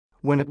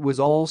When it was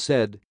all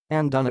said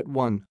and done at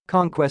one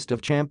Conquest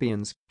of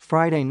Champions,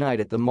 Friday night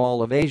at the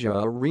Mall of Asia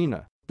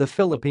Arena, the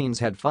Philippines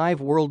had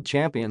 5 world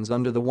champions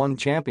under the One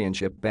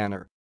Championship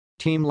banner.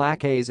 Team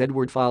Lakay's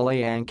Eduard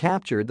Folayang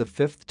captured the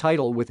 5th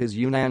title with his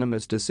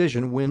unanimous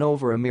decision win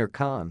over Amir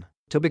Khan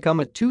to become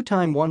a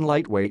 2-time one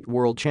lightweight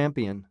world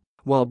champion,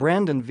 while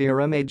Brandon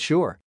Vera made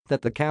sure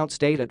that the count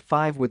stayed at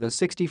 5 with a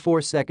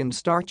 64-second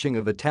starching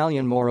of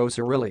Italian Mauro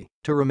Cerilli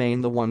to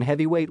remain the one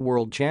heavyweight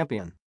world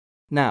champion.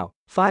 Now,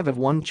 5 of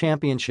One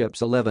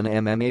Championship's 11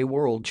 MMA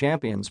world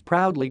champions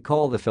proudly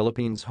call the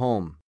Philippines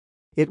home.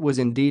 It was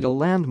indeed a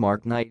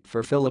landmark night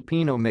for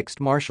Filipino mixed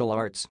martial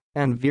arts,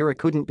 and Vera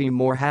couldn't be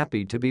more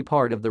happy to be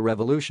part of the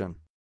revolution.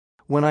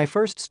 When I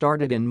first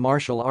started in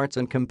martial arts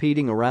and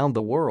competing around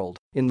the world,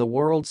 in the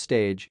world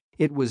stage,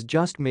 it was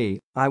just me,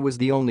 I was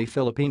the only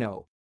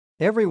Filipino.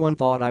 Everyone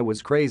thought I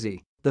was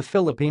crazy, the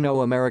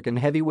Filipino-American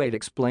heavyweight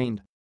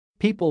explained.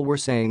 People were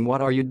saying,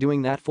 "What are you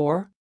doing that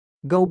for?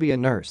 Go be a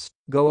nurse,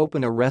 go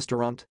open a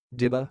restaurant,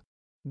 diba?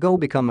 Go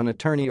become an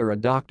attorney or a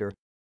doctor."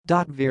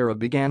 Vera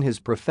began his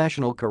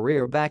professional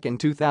career back in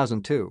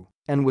 2002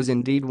 and was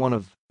indeed one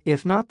of,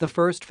 if not the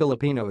first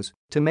Filipinos,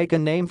 to make a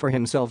name for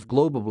himself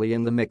globally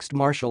in the mixed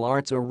martial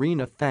arts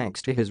arena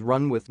thanks to his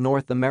run with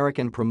North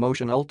American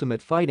promotion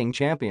Ultimate Fighting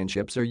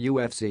Championships or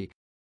UFC.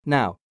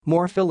 Now,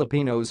 more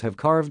Filipinos have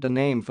carved a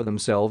name for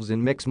themselves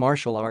in mixed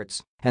martial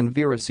arts, and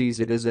Vera sees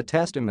it as a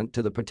testament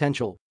to the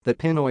potential that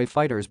Pinoy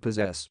fighters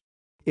possess.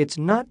 It's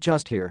not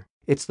just here,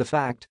 it's the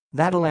fact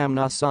that alam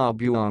na sa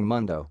buong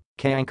mundo,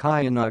 kaya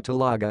kaya na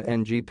talaga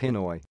ng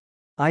Pinoy.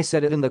 I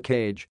said it in the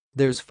cage,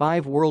 there's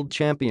 5 world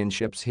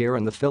championships here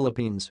in the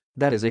Philippines,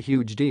 that is a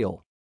huge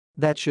deal.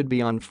 That should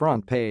be on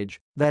front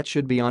page, that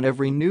should be on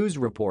every news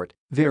report,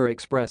 Vera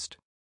expressed.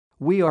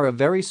 We are a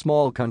very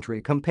small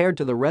country compared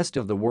to the rest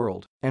of the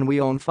world, and we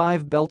own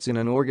 5 belts in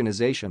an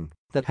organization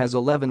that has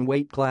 11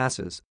 weight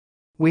classes.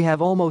 We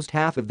have almost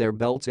half of their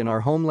belts in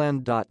our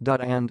homeland.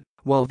 And,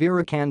 while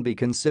Vera can be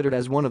considered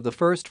as one of the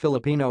first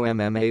Filipino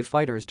MMA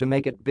fighters to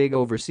make it big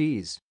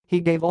overseas, he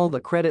gave all the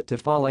credit to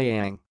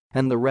Folayang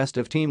and the rest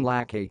of Team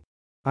Lakay.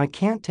 "I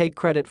can't take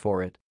credit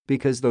for it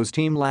because those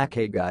Team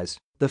Lakay guys,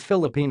 the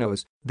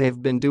Filipinos,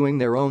 they've been doing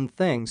their own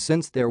thing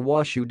since their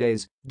Washu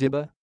days,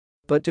 diba?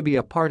 But to be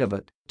a part of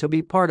it, to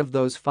be part of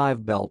those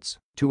 5 belts,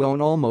 to own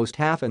almost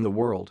half in the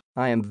world,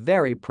 I am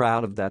very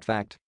proud of that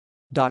fact.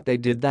 They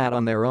did that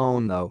on their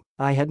own though,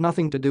 I had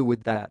nothing to do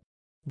with that.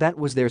 That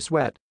was their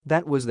sweat,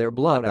 that was their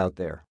blood out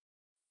there.